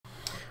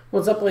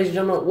What's up, ladies and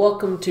gentlemen?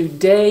 Welcome to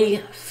day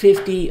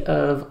 50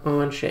 of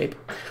OnShape.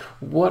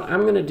 What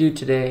I'm going to do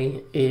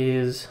today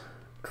is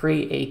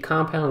create a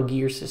compound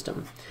gear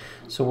system.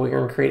 So we're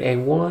going to create a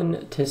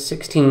 1 to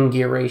 16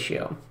 gear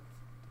ratio.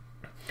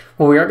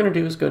 What we are going to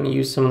do is going to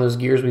use some of those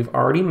gears we've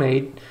already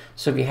made.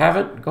 So if you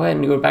haven't, go ahead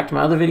and go back to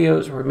my other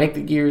videos where we make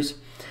the gears,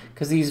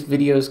 because these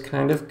videos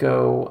kind of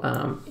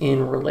go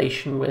in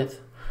relation with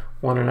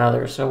one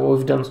another. So what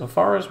we've done so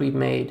far is we've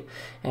made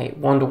a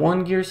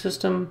 1-to-1 gear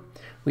system.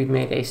 We've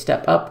made a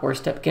step up or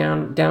step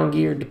down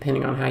gear,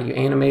 depending on how you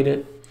animate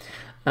it.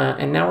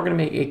 And now we're going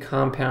to make a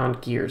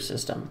compound gear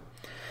system.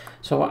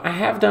 So I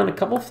have done a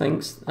couple of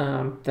things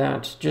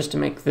that just to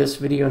make this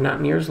video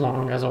not near as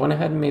long, as I went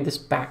ahead and made this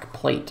back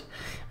plate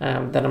that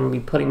I'm going to be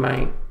putting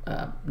my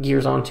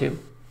gears onto.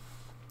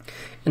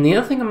 And the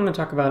other thing I'm going to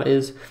talk about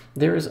is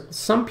there's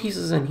some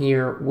pieces in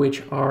here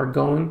which are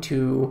going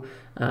to,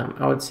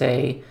 I would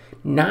say,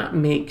 not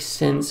make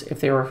sense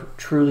if they were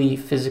truly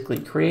physically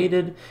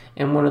created,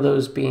 and one of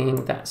those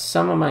being that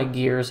some of my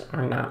gears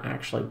are not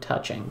actually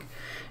touching.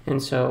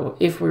 And so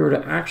if we were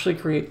to actually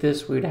create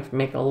this, we would have to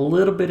make a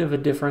little bit of a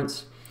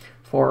difference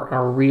for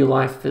our real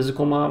life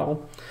physical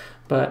model.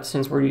 But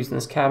since we're using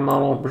this CAD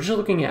model, we're just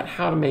looking at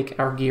how to make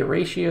our gear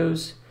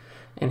ratios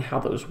and how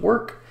those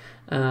work.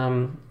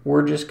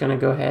 We're just going to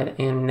go ahead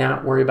and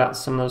not worry about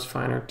some of those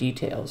finer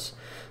details.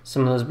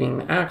 Some of those being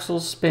the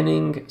axles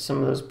spinning,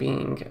 some of those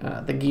being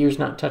the gears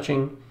not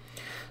touching.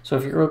 So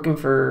if you're looking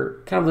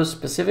for kind of those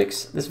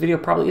specifics, this video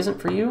probably isn't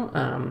for you,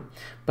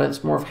 but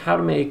it's more of how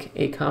to make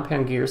a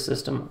compound gear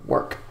system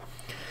work.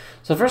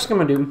 So the first thing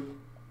I'm going to do,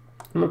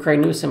 I'm going to create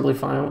a new assembly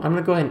file. I'm going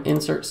to go ahead and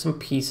insert some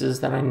pieces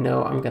that I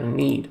know I'm going to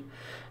need.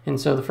 And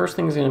so the first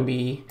thing is going to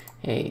be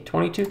a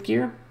 20-tooth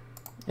gear,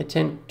 a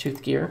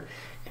 10-tooth gear.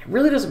 It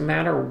really doesn't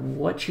matter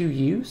what you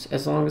use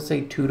as long as it's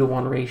a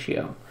 2-to-1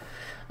 ratio.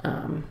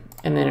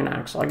 And then an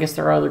axle. I guess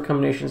there are other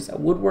combinations that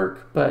would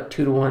work, but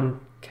 2-to-1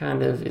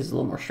 kind of is a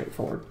little more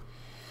straightforward.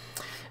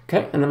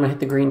 Okay, and then I'm going to hit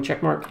the green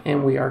check mark,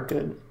 and we are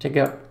good to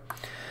go.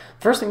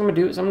 First thing I'm going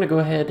to do is I'm going to go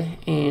ahead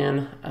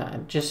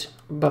and just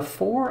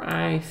before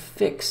I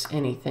fix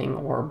anything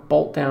or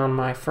bolt down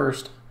my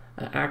first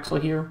axle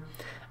here,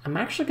 I'm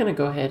actually going to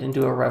go ahead and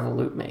do a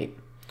revolute mate.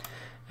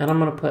 And I'm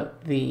going to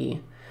put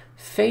the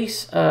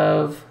face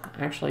of,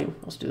 actually,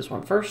 let's do this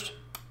one first.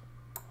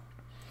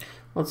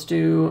 Let's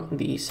do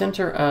the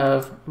center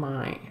of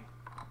my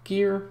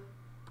gear.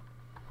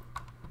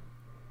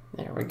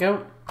 There we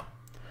go.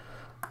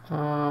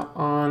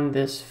 On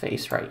this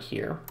face right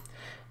here.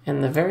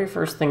 And the very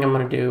first thing I'm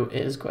going to do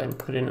is go ahead and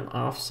put in an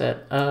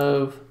offset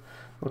of,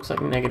 looks like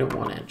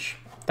 -1 inch.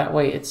 That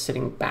way it's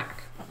sitting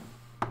back.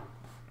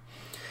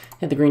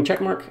 Hit the green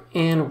check mark,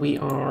 and we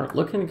are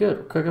looking good.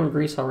 We're cooking with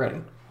grease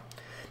already.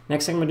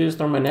 Next thing I'm going to do is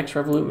throw my next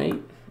revolute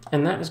mate,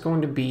 and that is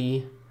going to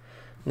be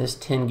this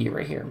 10 gear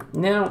right here.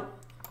 Now,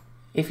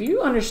 if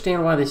you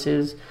understand why this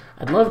is,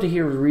 I'd love to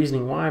hear the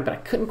reasoning why, but I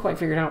couldn't quite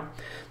figure it out.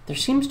 There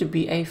seems to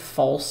be a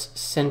false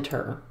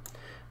center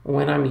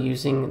when I'm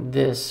using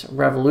this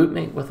revolute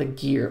mate with a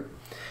gear,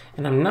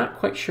 and I'm not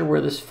quite sure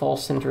where this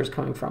false center is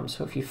coming from.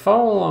 So if you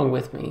follow along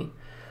with me,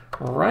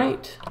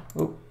 right,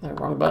 oh,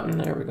 wrong button,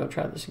 there we go,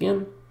 try this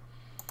again.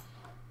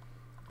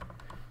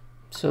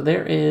 So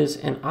there is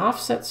an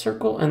offset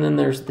circle, and then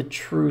there's the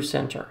true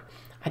center.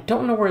 I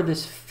don't know where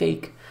this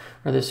fake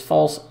or this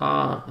false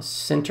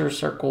center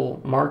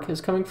circle mark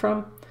is coming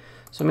from,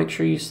 so make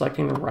sure you're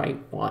selecting the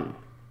right one.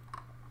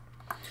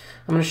 I'm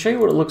going to show you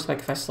what it looks like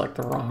if I select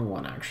the wrong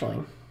one, actually,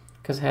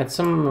 because I had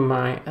some of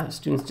my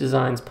students'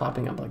 designs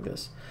popping up like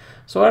this.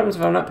 So what happens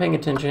if I'm not paying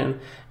attention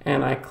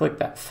and I click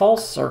that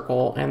false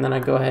circle, and then I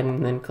go ahead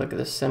and then click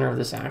the center of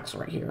this axle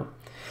right here,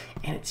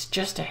 and it's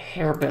just a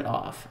hair bit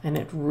off, and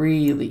it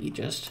really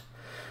just,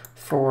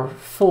 for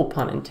full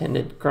pun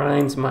intended,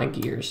 grinds my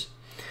gears.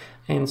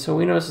 And so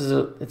we notice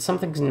that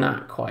something's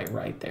not quite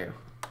right there.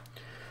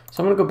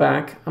 So I'm going to go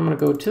back. I'm going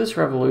to go to this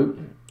revolute.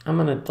 I'm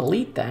going to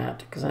delete that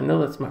because I know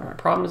that's where my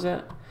problem is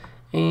at.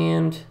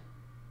 And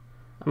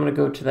I'm going to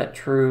go to that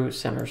true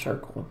center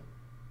circle.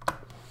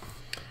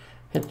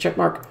 Hit the check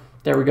mark.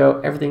 There we go.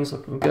 Everything's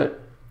looking good.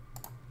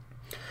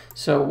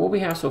 So what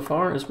we have so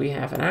far is we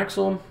have an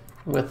axle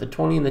with the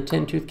 20 and the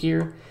 10-tooth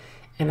gear.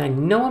 And I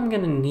know I'm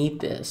going to need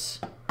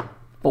this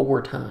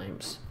 4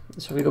 times.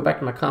 So we go back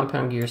to my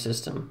compound gear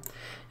system,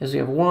 is we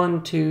have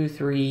 1, 2,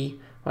 3,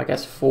 well, I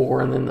guess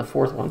 4, and then the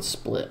 4th one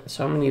split.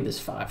 So I'm going to need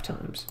this 5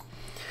 times.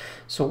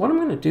 So what I'm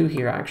going to do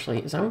here actually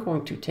is I'm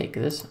going to take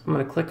this, I'm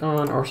going to click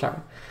on, or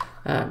sorry,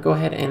 go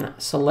ahead and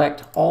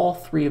select all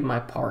 3 of my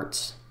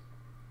parts.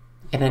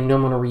 And I know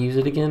I'm going to reuse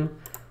it again,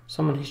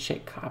 so I'm going to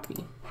hit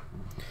copy.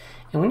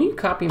 And when you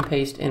copy and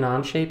paste in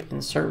OnShape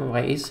in certain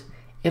ways,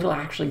 it'll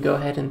actually go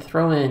ahead and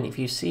throw in, if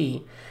you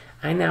see,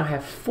 I now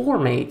have 4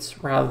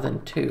 mates rather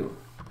than 2.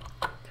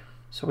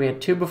 So we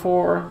had 2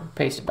 before,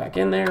 paste it back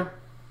in there.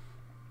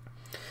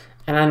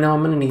 And I know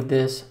I'm going to need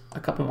this a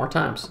couple more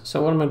times.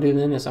 So what I'm going to do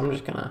then is I'm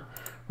just going to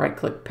right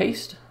click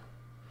paste.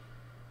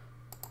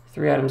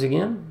 3 items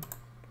again.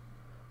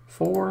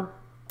 4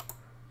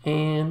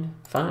 and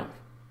 5.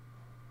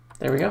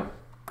 There we go.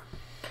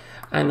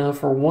 I know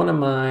for one of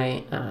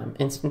my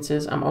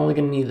instances, I'm only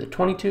going to need the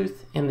 20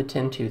 tooth and the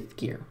 10 tooth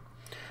gear.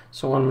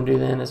 So what I'm going to do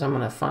then is I'm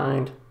going to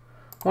find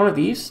one of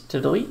these to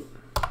delete,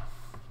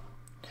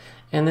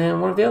 and then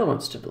one of the other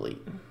ones to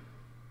delete.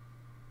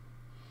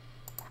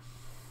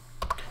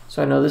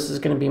 So I know this is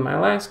going to be my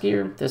last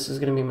gear, this is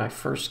going to be my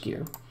first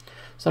gear.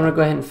 So I'm going to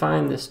go ahead and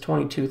find this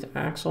 20 tooth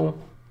axle,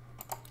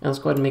 and let's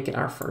go ahead and make it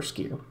our first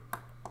gear.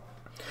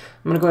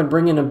 I'm going to go ahead and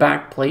bring in a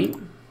back plate,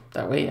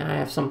 that way I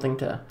have something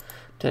to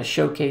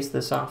showcase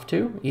this off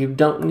to. You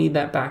don't need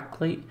that back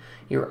plate.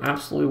 You're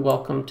absolutely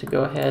welcome to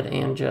go ahead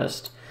and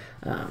just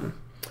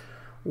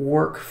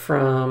work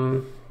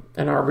from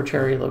an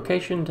arbitrary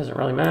location, doesn't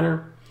really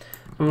matter.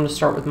 I'm going to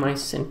start with my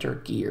center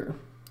gear.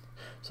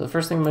 So the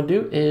first thing I'm going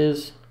to do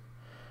is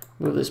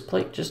move this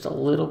plate just a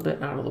little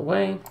bit out of the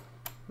way.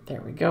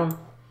 There we go.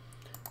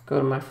 Go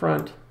to my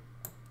front,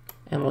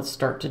 and let's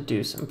start to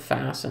do some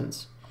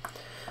fastens.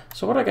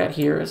 So what I got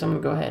here is I'm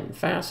going to go ahead and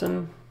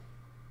fasten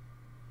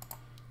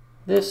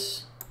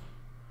this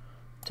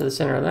to the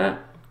center of that,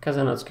 because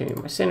I know it's going to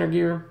be my center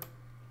gear.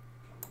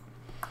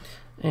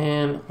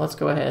 And let's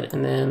go ahead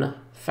and then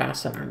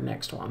fasten our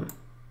next one.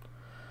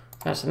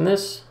 Fasten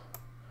this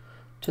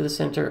to the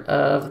center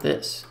of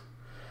this.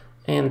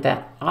 And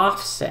that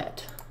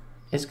offset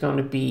is going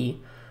to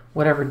be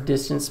whatever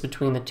distance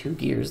between the two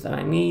gears that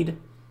I need.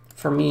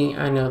 For me,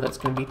 I know that's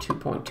going to be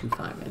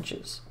 2.25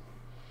 inches.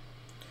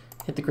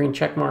 Hit the green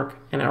check mark,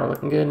 and now we're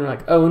looking good. And we're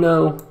like, oh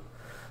no,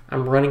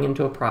 I'm running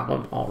into a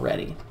problem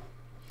already.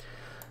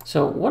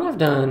 So what I've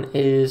done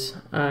is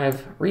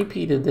I've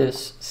repeated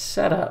this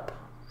setup,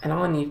 and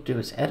all I need to do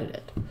is edit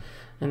it.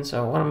 And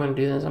so what I'm going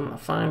to do is I'm going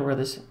to find where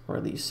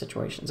these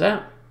situations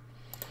at.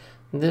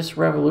 This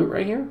revolute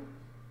right here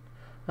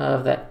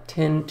of that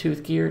 10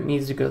 tooth gear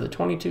needs to go to the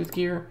 20 tooth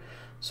gear.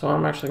 So what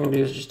I'm actually going to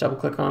do is just double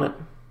click on it,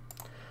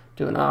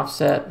 do an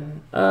offset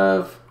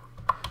of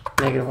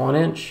 -1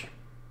 inch.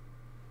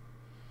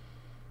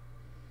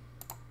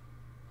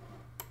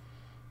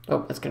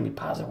 Oh, it's going to be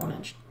 +1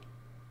 inch.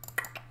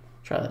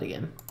 Try that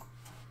again.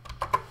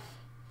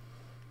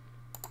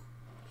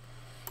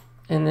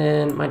 And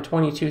then my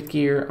 20 tooth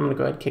gear, I'm going to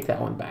go ahead and kick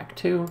that one back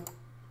too.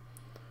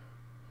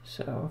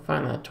 So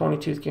find that 20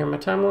 tooth gear in my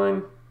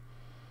timeline.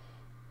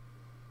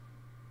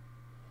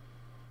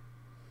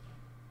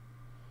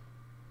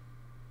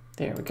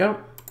 There we go.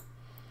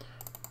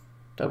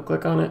 Double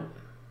click on it.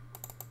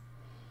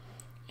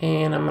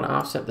 And I'm going to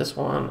offset this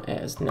one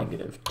as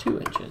 -2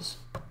 inches.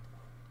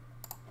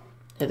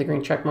 Hit the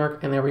green check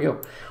mark, and there we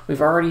go.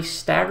 We've already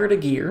staggered a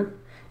gear,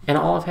 and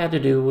all I've had to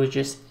do was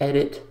just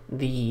edit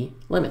the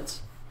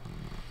limits.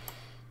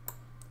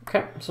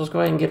 Okay, so let's go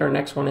ahead and get our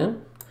next one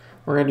in.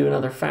 We're going to do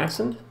another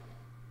fastened.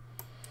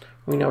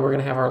 We know we're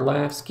going to have our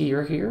last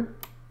gear here,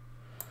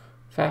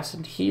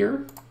 fastened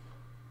here.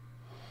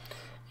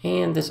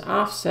 And this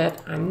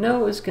offset, I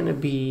know, is going to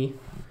be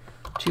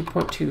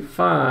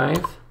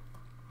 2.25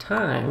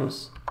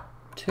 times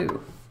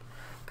 2,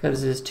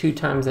 because it is 2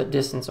 times that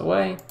distance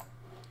away,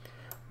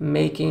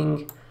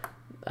 making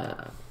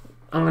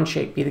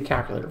OnShape be the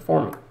calculator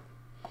for me.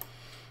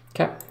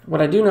 Okay,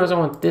 what I do know is I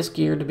want this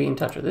gear to be in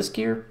touch with this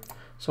gear.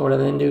 So what I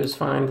then do is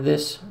find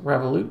this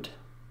revolute,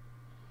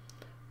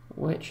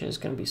 which is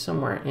going to be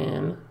somewhere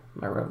in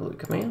my revolute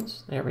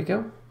commands. There we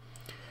go.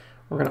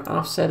 We're going to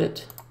offset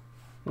it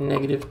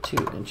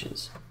 -2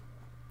 inches.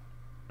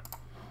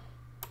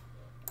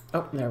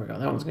 Oh, there we go.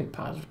 That one's going to be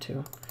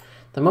 +2.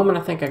 The moment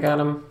I think I got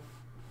them,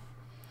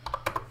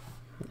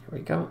 there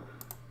we go.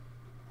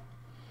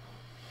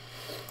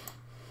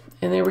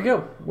 And there we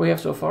go. We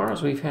have so far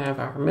is we have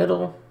our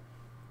middle,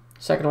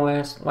 second to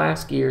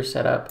last gear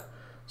set up.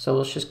 So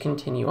let's just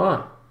continue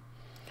on.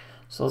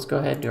 So let's go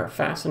ahead and do our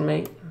fasten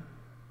mate.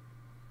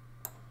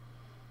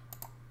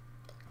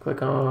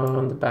 Click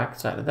on the back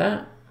side of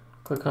that.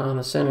 Click on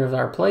the center of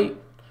our plate.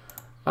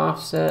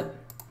 Offset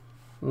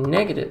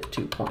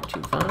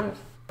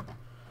 -2.25.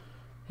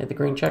 Hit the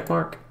green check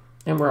mark,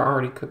 and we're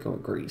already cooking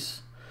with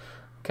grease.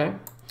 Okay.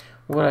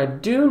 What I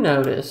do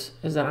notice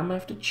is that I'm gonna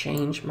have to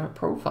change my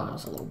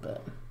profiles a little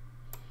bit.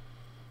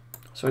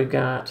 So we've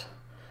got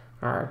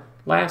our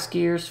last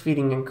gears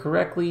feeding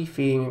incorrectly.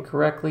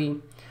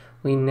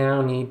 We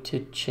now need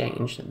to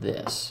change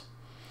this.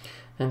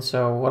 And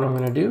so what I'm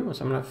going to do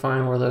is I'm going to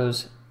find where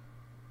those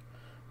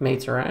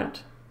mates are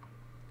at.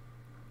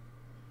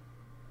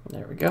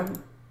 There we go.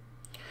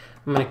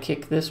 I'm going to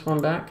kick this one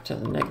back to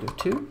the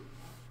 -2.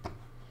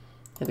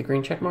 Hit the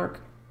green check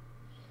mark.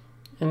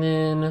 And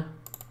then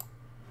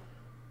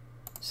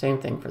same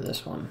thing for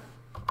this one.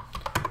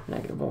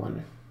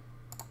 -1.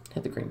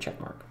 Hit the green check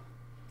mark.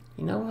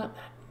 You know what?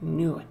 I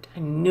knew it. I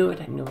knew it.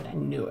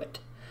 It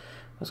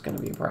was going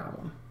to be a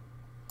problem.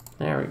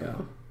 There we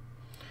go.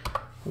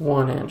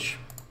 1 inch.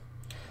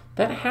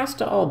 That has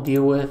to all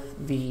deal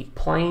with the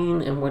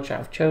plane in which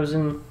I've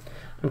chosen.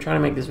 I'm trying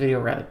to make this video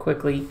rather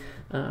quickly.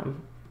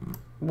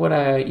 What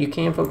you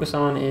can focus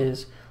on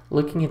is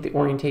looking at the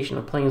orientation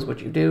of planes,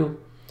 what you do.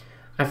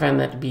 I find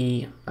that to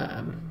be,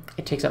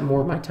 it takes up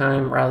more of my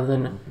time rather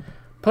than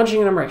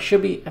punching a number I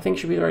think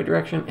should be the right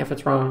direction. If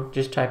it's wrong,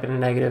 just type in a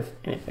negative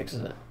and it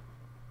fixes it.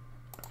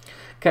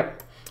 Okay,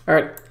 all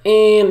right,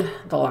 and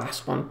the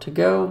last one to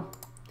go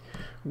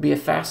will be a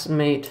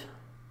fasten-mate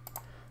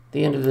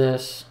the end of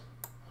this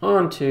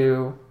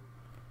onto,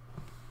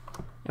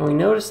 and we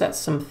notice that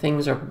some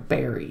things are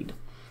buried.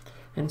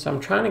 And so I'm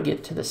trying to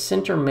get to the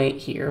center mate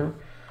here.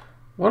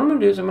 What I'm going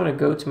to do is I'm going to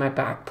go to my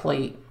back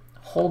plate,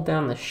 hold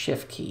down the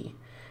shift key,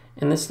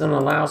 and this then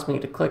allows me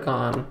to click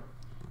on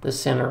the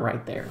center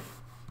right there.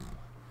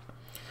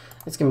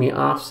 It's going to be an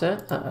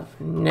offset of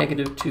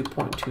negative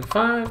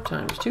 2.25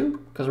 times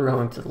 2, because we're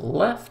going to the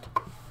left.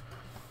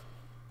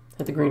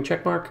 Hit the green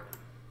check mark,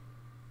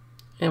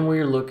 and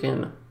we're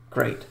looking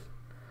great.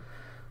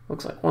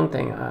 Looks like one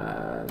thing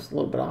is a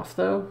little bit off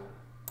though.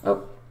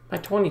 Oh, my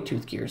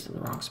 20-tooth gear is in the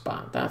wrong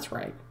spot. That's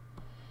right.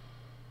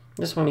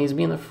 This one needs to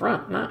be in the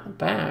front, not the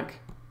back.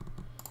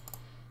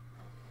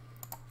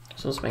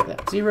 So let's make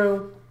that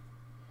 0.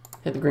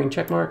 Hit the green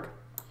check mark.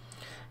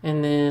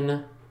 And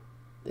then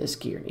this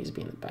gear needs to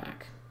be in the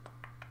back.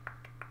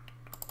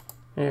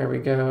 There we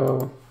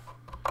go.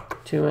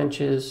 2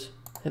 inches.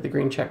 Hit the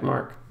green check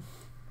mark.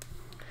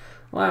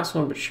 Last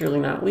one, but surely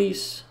not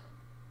least,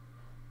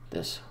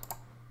 this.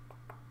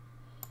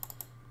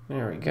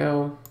 There we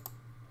go.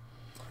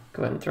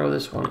 Go ahead and throw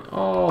this one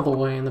all the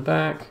way in the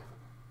back.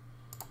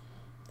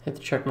 Hit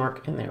the check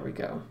mark, and there we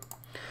go.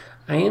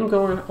 I am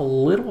going a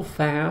little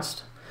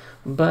fast,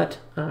 but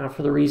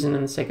for the reason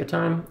and the sake of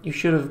time, you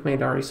should have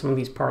made already some of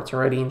these parts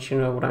already and should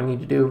know what I need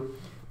to do.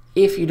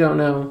 If you don't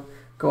know,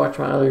 go watch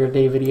my other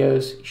day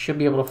videos. You should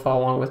be able to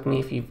follow along with me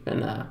if you've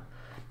been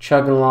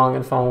chugging along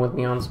and following with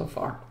me on so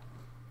far.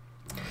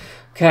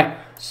 Okay,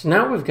 so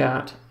now we've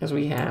got, as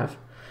we have,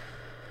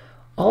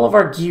 all of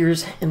our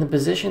gears in the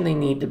position they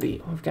need to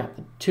be. We've got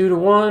the 2 to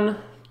 1,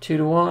 2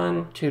 to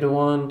 1, 2 to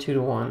 1, 2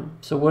 to 1.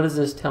 So what does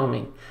this tell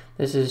me?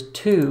 This is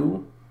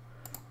 2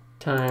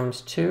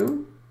 times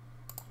 2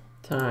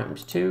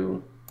 times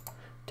 2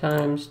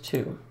 times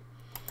 2.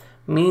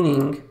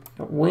 Meaning,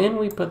 when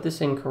we put this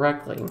in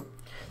correctly,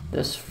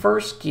 this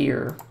first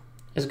gear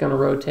is going to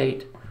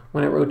rotate.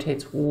 When it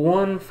rotates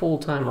one full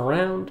time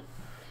around,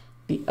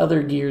 the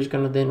other gear is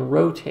going to then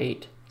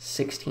rotate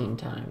 16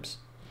 times.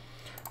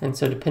 And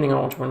so depending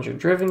on which one's your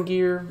driven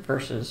gear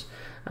versus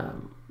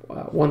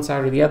one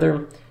side or the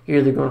other, you're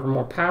either going for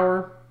more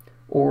power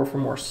or for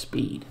more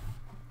speed.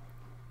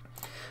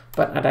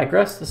 But I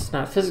digress. This is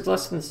not a physics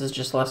lesson. This is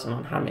just a lesson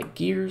on how to make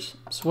gears.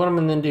 So what I'm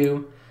going to then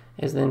do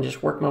is then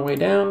just work my way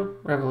down.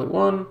 Revolute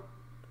 1,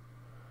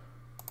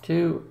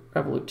 2,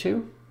 revolute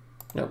 2.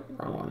 Nope,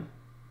 wrong one.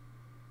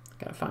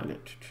 Gotta find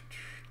it.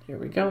 Here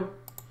we go.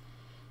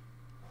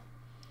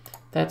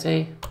 That's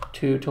a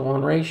 2 to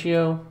 1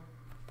 ratio.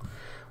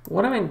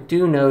 What I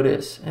do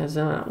notice is,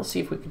 let's see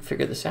if we can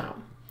figure this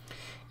out.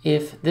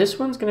 If this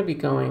one's going to be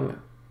going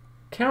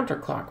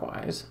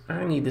counterclockwise,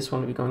 I need this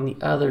one to be going the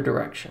other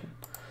direction.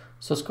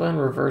 So let's go ahead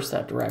and reverse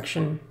that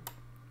direction.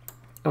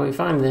 And what we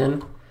find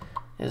then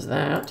is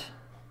that,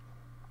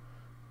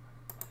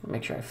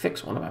 make sure I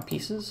fix one of my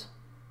pieces.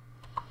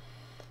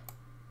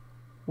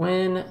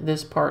 When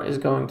this part is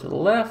going to the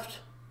left,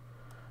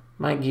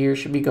 my gear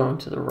should be going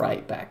to the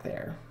right back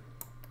there.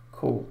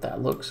 Cool,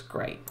 that looks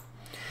great.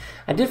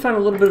 I did find a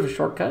little bit of a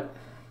shortcut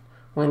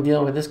when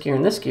dealing with this gear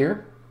and this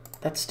gear.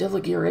 That's still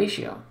a gear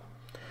ratio.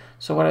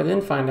 So what I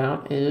then find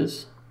out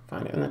is,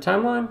 find it in the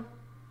timeline,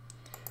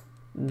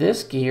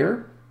 this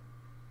gear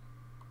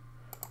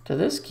to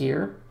this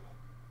gear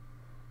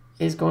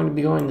is going to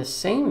be going the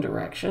same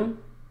direction,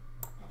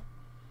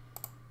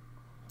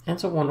 and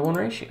it's a 1 to 1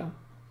 ratio.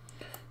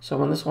 So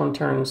when this one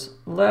turns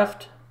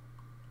left,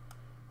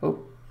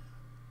 oh,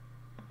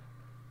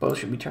 both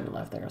should be turned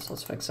left there, so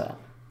let's fix that.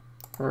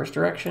 Reverse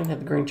direction, hit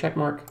the green check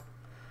mark.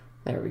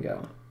 There we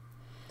go.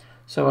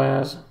 So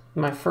as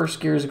my first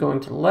gear is going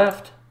to the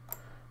left,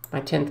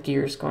 my 10th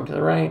gear is going to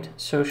the right,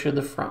 so should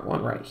the front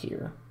one right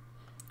here.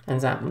 And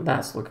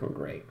that's looking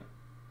great.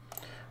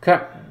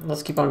 Okay,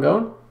 let's keep on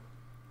going.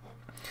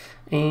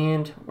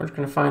 And we're just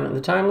going to find it in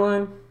the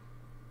timeline.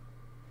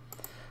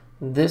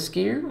 This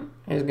gear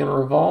is going to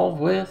revolve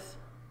with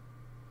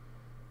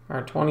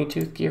our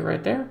 20-tooth gear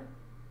right there.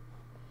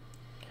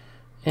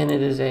 And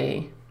it is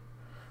a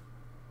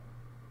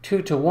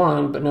 2 to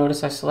 1, but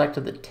notice I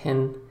selected the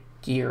 10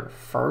 gear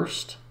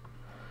first.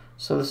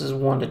 So this is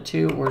 1 to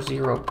 2 or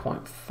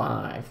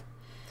 0.5.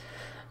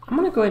 I'm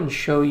going to go ahead and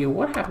show you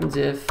what happens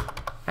if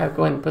I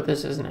go ahead and put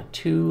this as in a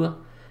 2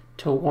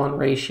 to 1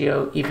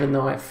 ratio, even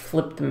though I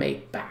flipped the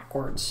mate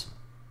backwards.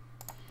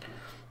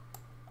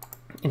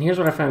 And here's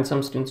what I find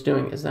some students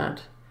doing is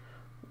that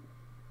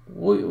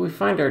we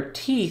find our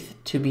teeth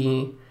to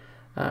be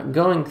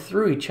going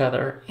through each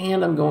other,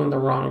 and I'm going the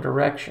wrong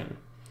direction.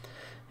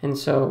 And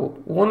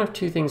so one of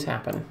two things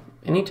happen.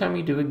 Anytime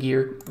you do a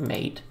gear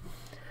mate,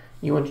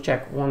 you want to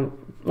check one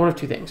of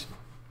two things.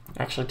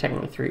 Actually,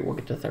 technically 3. We'll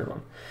get to the third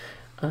one.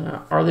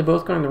 Are they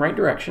both going the right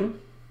direction?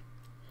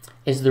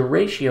 Is the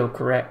ratio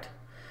correct?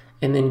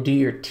 And then do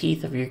your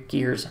teeth of your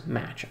gears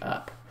match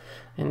up?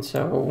 And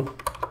so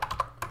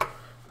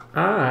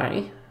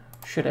I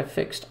should have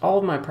fixed all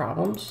of my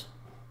problems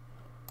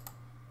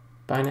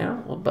by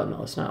now. Well, but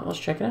no, it's not. Let's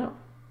check it out.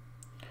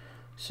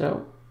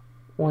 So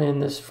when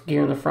this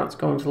gear in the front's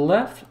going to the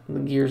left, the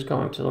gear's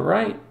going to the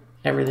right,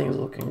 everything's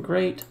looking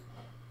great.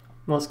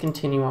 Let's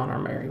continue on our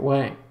merry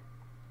way.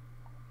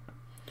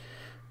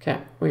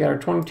 Okay, we got our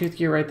 20-tooth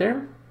gear right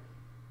there.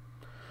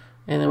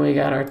 And then we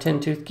got our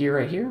 10-tooth gear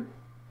right here.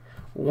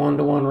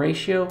 1-to-1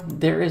 ratio.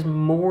 There is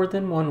more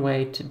than one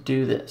way to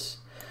do this.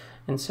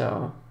 And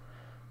so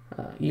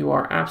you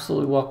are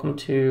absolutely welcome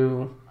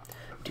to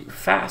do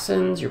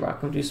fastens, you're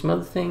welcome to do some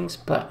other things,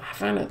 but I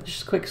find that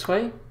just the quickest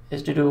way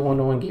is to do a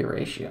 1-to-1 gear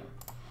ratio.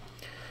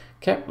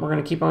 Okay, we're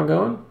going to keep on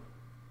going.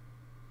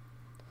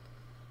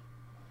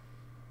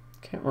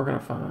 Okay, we're going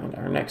to find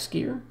our next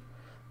gear.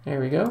 There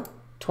we go,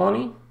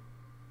 20.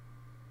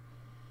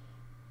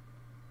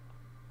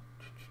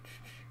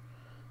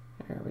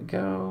 There we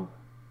go.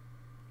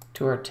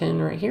 To our 10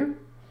 right here.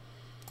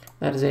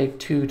 That is a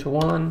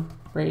 2-to-1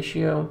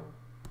 ratio.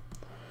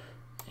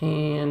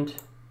 And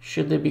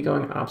should they be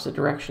going opposite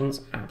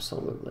directions?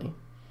 Absolutely.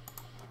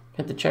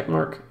 Hit the check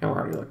mark and we're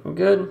already looking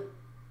good.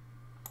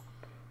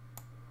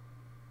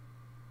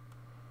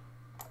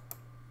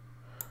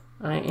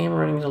 I am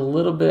running a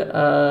little bit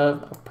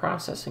of a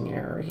processing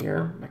error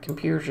here. My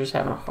computer's just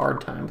having a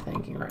hard time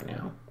thinking right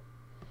now.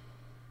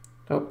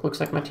 Oh, looks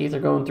like my teeth are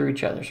going through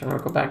each other. So I'm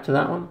going to go back to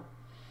that one.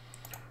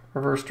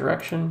 Reverse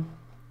direction.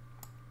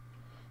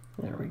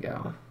 There we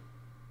go.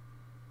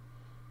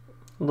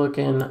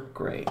 Looking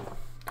great.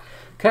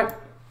 Okay.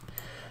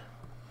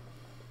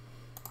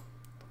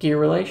 Gear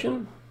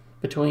relation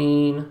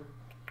between,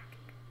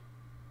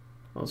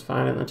 let's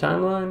find it in the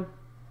timeline.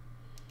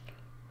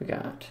 We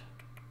got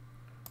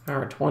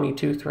our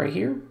 20-tooth right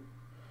here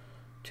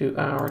to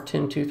our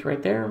 10-tooth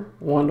right there.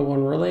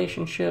 1-to-1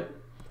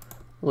 relationship.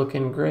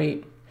 Looking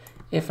great.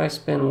 If I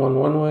spin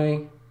one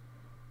way,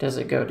 does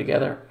it go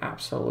together?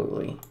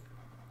 Absolutely.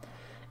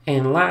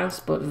 And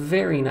last but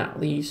very not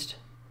least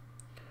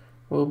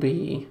will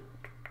be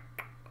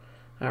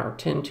our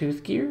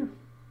 10-tooth gear.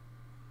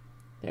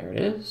 There it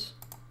is.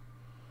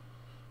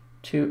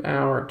 To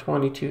our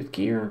 20-tooth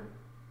gear.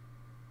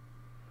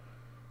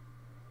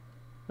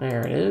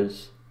 There it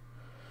is.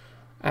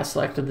 I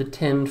selected the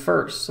 10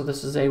 first, so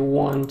this is a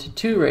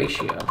 1-to-2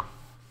 ratio.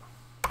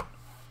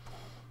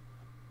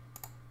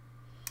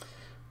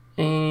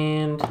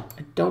 And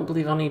I don't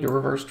believe I'll need a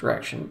reverse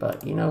direction,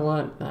 but you know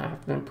what?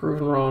 I've been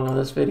proven wrong on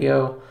this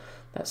video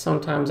that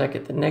sometimes I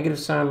get the negative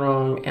sign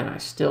wrong and I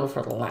still,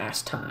 for the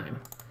last time,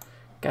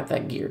 got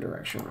that gear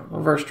direction wrong.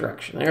 Reverse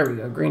direction. There we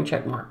go. Green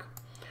check mark.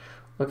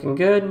 Looking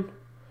good.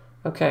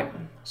 Okay.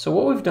 So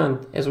what we've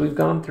done is we've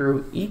gone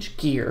through each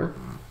gear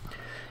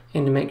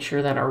and to make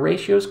sure that our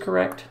ratio is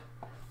correct,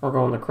 we're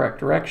going the correct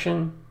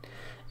direction,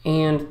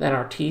 and that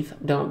our teeth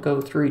don't go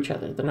through each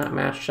other. They're not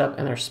matched up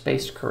and they're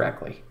spaced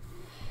correctly.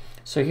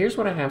 So here's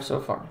what I have so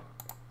far.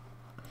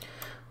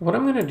 What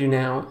I'm going to do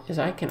now is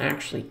I can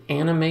actually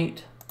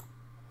animate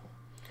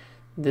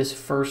this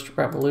first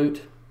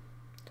revolute.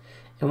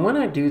 And when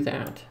I do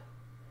that,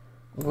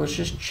 let's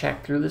just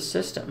check through the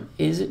system.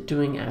 Is it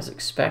doing as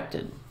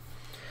expected?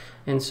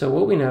 And so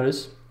what we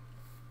notice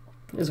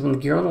is when the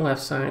gear on the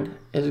left side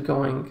is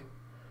going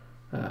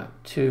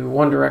to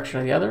one direction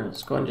or the other,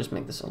 let's go ahead and just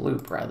make this a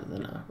loop rather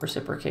than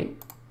reciprocate.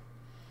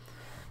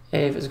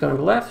 If it's going to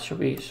the left,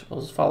 we'll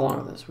just follow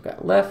along with this. We've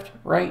got left,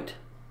 right,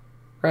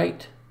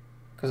 right,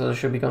 because those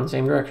should be going the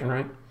same direction,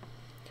 right?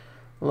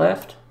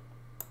 Left,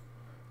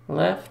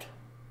 left,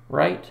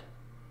 right.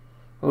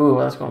 Ooh,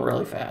 that's going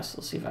really fast.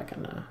 Let's see if I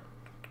can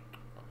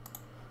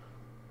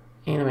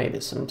animate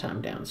it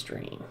sometime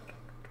downstream.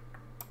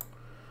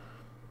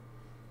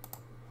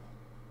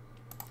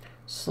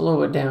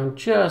 Slow it down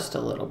just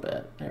a little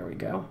bit. There we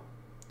go.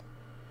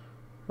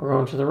 We're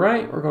going to the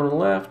right, we're going to the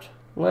left,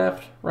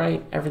 left,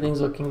 right, everything's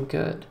looking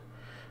good.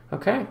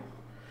 Okay,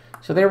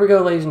 so there we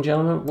go, ladies and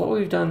gentlemen. What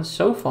we've done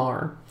so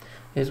far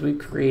is we've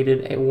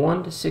created a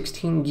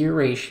 1-to-16 gear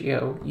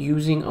ratio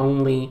using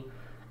only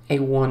a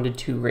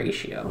 1-to-2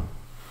 ratio.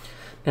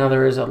 Now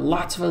there is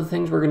lots of other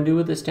things we're going to do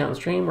with this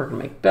downstream. We're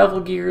going to make bevel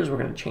gears, we're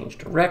going to change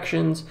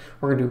directions,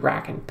 we're going to do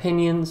rack and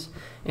pinions,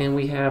 and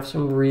we have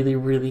some really,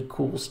 really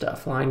cool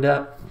stuff lined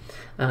up.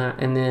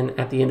 And then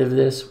at the end of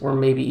this, we'll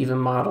maybe even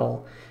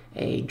model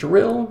a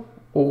drill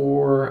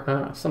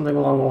or something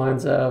along the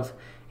lines of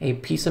a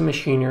piece of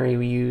machinery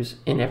we use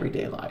in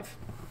everyday life.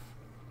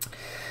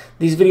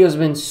 These videos have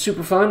been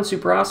super fun,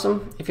 super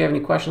awesome. If you have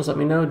any questions, let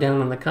me know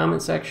down in the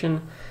comment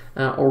section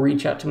or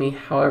reach out to me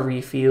however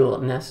you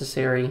feel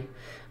necessary.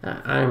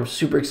 I'm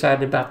super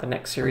excited about the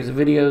next series of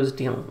videos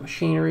dealing with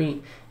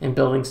machinery and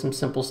building some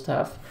simple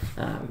stuff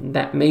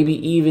that maybe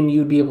even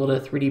you'd be able to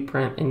 3D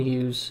print and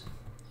use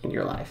in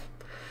your life.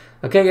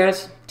 Okay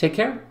guys, take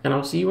care, and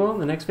I'll see you all in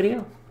the next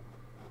video.